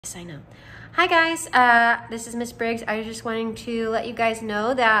Yes, I know. Hi guys, this is Miss Briggs. I was just wanting to let you guys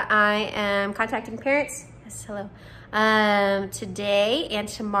know that I am contacting parents, yes, hello, today and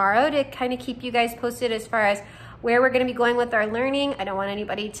tomorrow to kind of keep you guys posted as far as where we're going to be going with our learning. I don't want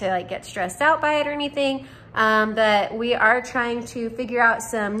anybody to like get stressed out by it or anything, but we are trying to figure out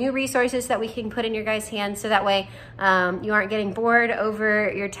some new resources that we can put in your guys' hands so that way you aren't getting bored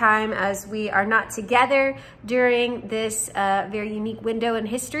over your time as we are not together during this very unique window in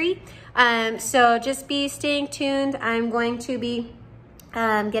history. So just be staying tuned. I'm going to be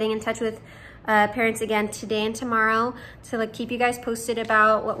getting in touch with parents again today and tomorrow to like keep you guys posted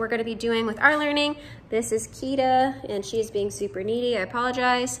about what we're going to be doing with our learning. This is Kita and she's being super needy. I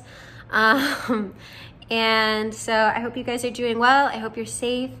apologize. And so I hope you guys are doing well. I hope you're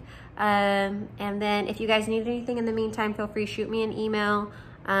safe. And then if you guys need anything in the meantime, feel free to shoot me an email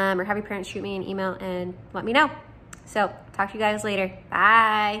or have your parents shoot me an email and let me know. So talk to you guys later.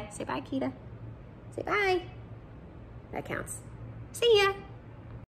 Bye. Say bye, Kita. Say bye. That counts. See ya.